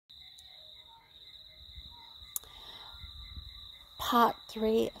part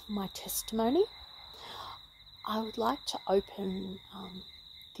 3 of my testimony. I would like to open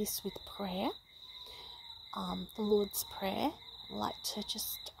this with prayer, the Lord's Prayer. I'd like to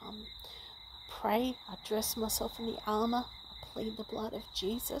just pray. I dress myself in the armour. I plead the blood of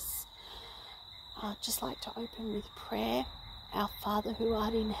Jesus. I'd just like to open with prayer. Our Father who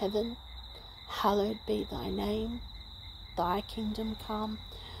art in heaven, hallowed be thy name. Thy kingdom come,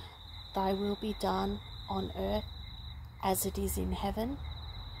 thy will be done on earth as it is in heaven.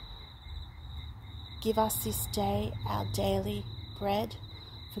 Give us this day our daily bread.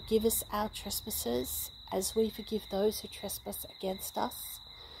 Forgive us our trespasses, as we forgive those who trespass against us.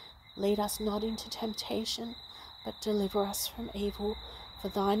 Lead us not into temptation, but deliver us from evil. For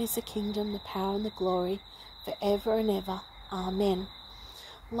thine is the kingdom, the power and the glory, forever and ever. Amen.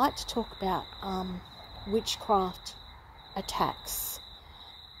 I'd like to talk about witchcraft attacks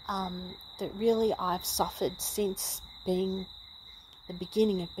that really I've suffered since being the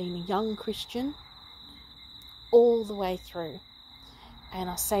beginning of being a young Christian all the way through. And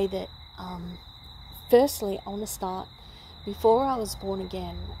I say that firstly, I want to start before I was born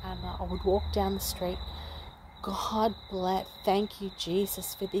again, and I would walk down the street. God bless, thank you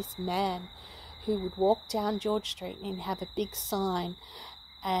Jesus for this man who would walk down George Street and have a big sign,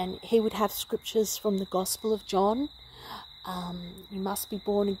 and he would have scriptures from the Gospel of John. You must be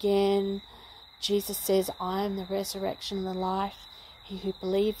born again. Jesus says, I am the resurrection and the life. He who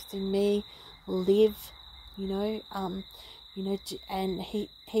believes in me will live, and he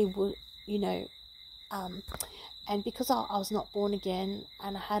would, and because I was not born again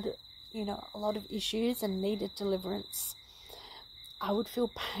and I had, a lot of issues and needed deliverance, I would feel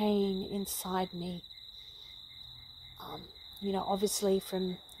pain inside me, obviously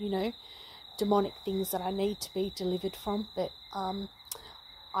from, demonic things that I need to be delivered from, but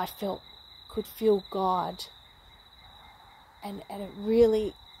I could feel God, and it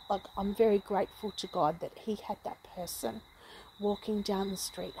really, I'm very grateful to God that he had that person walking down the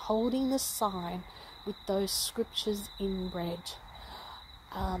street holding the sign with those scriptures in red.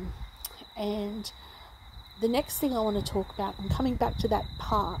 And the next thing I want to talk about, I'm coming back to that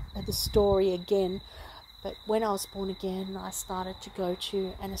part of the story again, but when I was born again, I started to go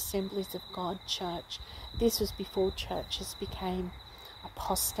to an Assemblies of God church. This was before churches became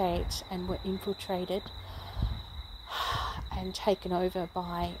apostate and were infiltrated and taken over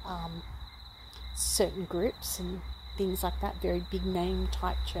by certain groups and things like that, very big name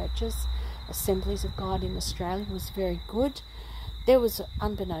type churches. Assemblies of God in Australia was very good. There was,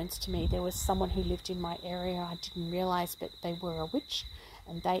 unbeknownst to me, there was someone who lived in my area. I didn't realise, but they were a witch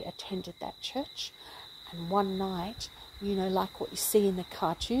and they attended that church. And one night, like what you see in the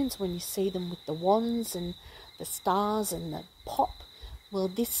cartoons when you see them with the wands and the stars and the pop, well,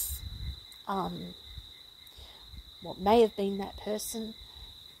 this, what may have been that person,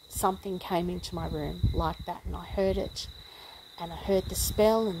 something came into my room like that, and I heard it, and I heard the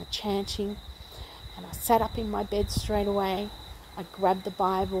spell and the chanting, and I sat up in my bed straight away. I grabbed the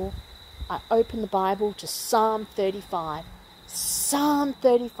Bible, I opened the Bible to Psalm 35,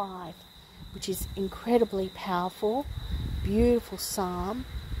 which is incredibly powerful, beautiful psalm,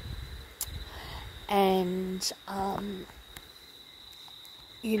 and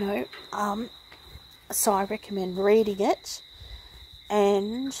so I recommend reading it.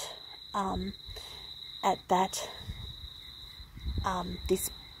 And at that, this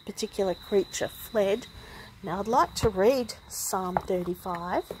particular creature fled. Now I'd like to read Psalm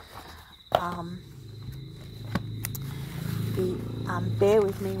 35. Bear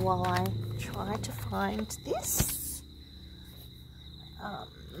with me while I try to find this.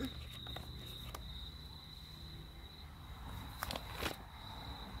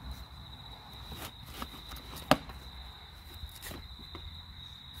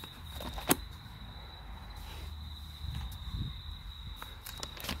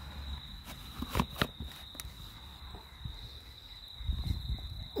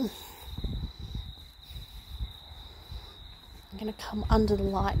 I'm going to come under the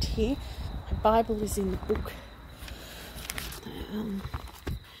light here. My Bible is in the book.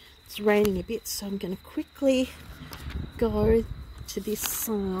 It's raining a bit, so I'm going to quickly go to this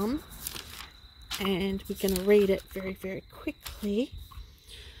psalm and we're going to read it very, very quickly.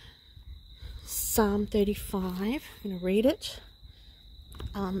 Psalm 35, I'm going to read it,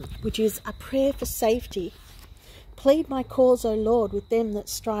 which is a prayer for safety. Plead my cause, O Lord, with them that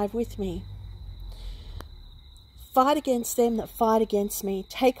strive with me. Fight against them that fight against me.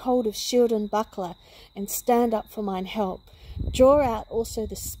 Take hold of shield and buckler, and stand up for mine help. Draw out also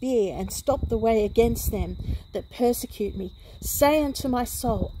the spear, and stop the way against them that persecute me. Say unto my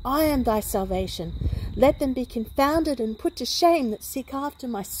soul, I am thy salvation. Let them be confounded and put to shame that seek after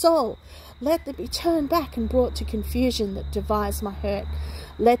my soul. Let them be turned back and brought to confusion that devise my hurt.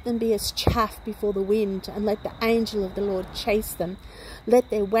 Let them be as chaff before the wind, and let the angel of the Lord chase them. Let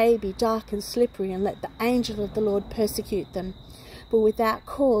their way be dark and slippery, and let the angel of the Lord persecute them. For without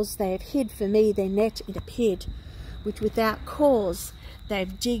cause they have hid for me their net in a pit, which without cause they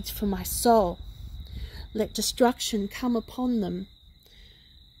have digged for my soul. Let destruction come upon them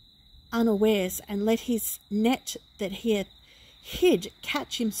unawares, and let his net that he hath hid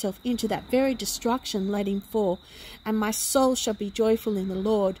catch himself into that very destruction. Let him fall. And my soul shall be joyful in the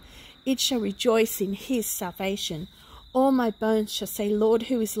Lord, it shall rejoice in his salvation. All my bones shall say, Lord,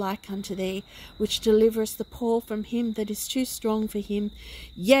 who is like unto thee, which deliverest the poor from him that is too strong for him,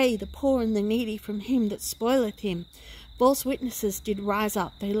 yea, the poor and the needy from him that spoileth him? False witnesses did rise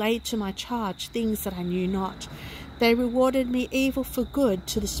up, they laid to my charge things that I knew not. They rewarded me evil for good,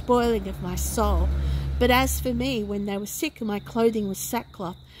 to the spoiling of my soul. But as for me, when they were sick and my clothing was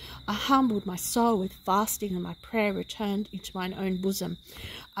sackcloth, I humbled my soul with fasting, and my prayer returned into mine own bosom.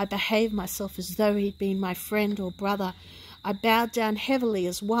 I behaved myself as though he had been my friend or brother. I bowed down heavily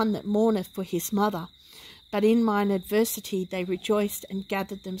as one that mourneth for his mother. But in mine adversity they rejoiced and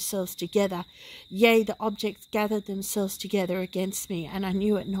gathered themselves together. Yea, the objects gathered themselves together against me, and I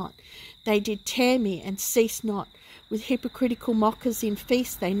knew it not. They did tear me and ceased not. With hypocritical mockers in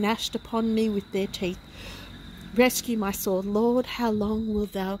feast they gnashed upon me with their teeth. Rescue my soul, Lord, how long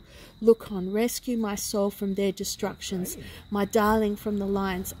wilt thou look on? Rescue my soul from their destructions, my darling from the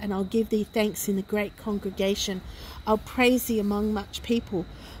lions, and I'll give thee thanks in the great congregation. I'll praise thee among much people.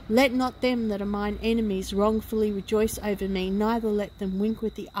 Let not them that are mine enemies wrongfully rejoice over me, neither let them wink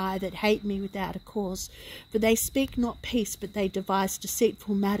with the eye that hate me without a cause. For they speak not peace, but they devise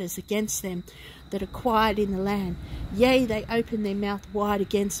deceitful matters against them that are quiet in the land. Yea, they opened their mouth wide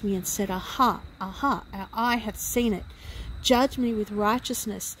against me, and said, Aha, aha, our eye hath seen it. Judge me with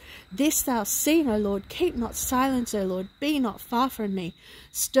righteousness. This thou hast seen, O Lord. Keep not silence, O Lord. Be not far from me.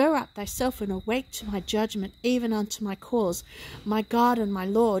 Stir up thyself and awake to my judgment, even unto my cause. My God and my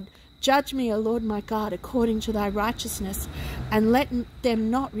Lord, judge me, O Lord my God, according to thy righteousness, and let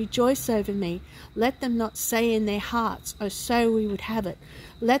them not rejoice over me. Let them not say in their hearts, Oh, so we would have it.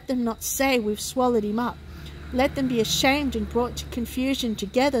 Let them not say, We've swallowed him up. Let them be ashamed and brought to confusion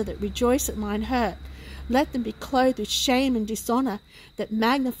together that rejoice at mine hurt. Let them be clothed with shame and dishonour that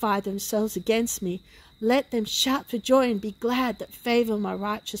magnify themselves against me. Let them shout for joy and be glad that favour my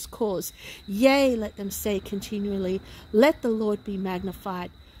righteous cause. Yea, let them say continually, Let the Lord be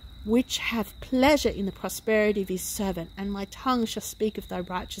magnified, which hath pleasure in the prosperity of his servant. And my tongue shall speak of thy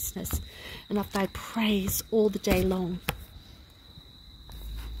righteousness and of thy praise all the day long.